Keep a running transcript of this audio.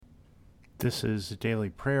This is a daily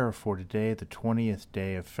prayer for today, the 20th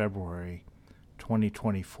day of February,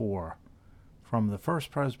 2024, from the First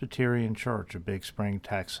Presbyterian Church of Big Spring,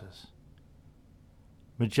 Texas.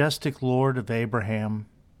 Majestic Lord of Abraham,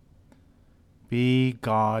 be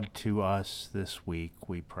God to us this week,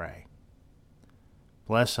 we pray.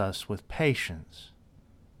 Bless us with patience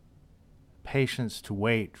to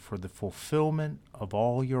wait for the fulfillment of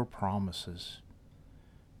all your promises.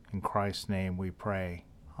 In Christ's name we pray.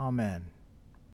 Amen.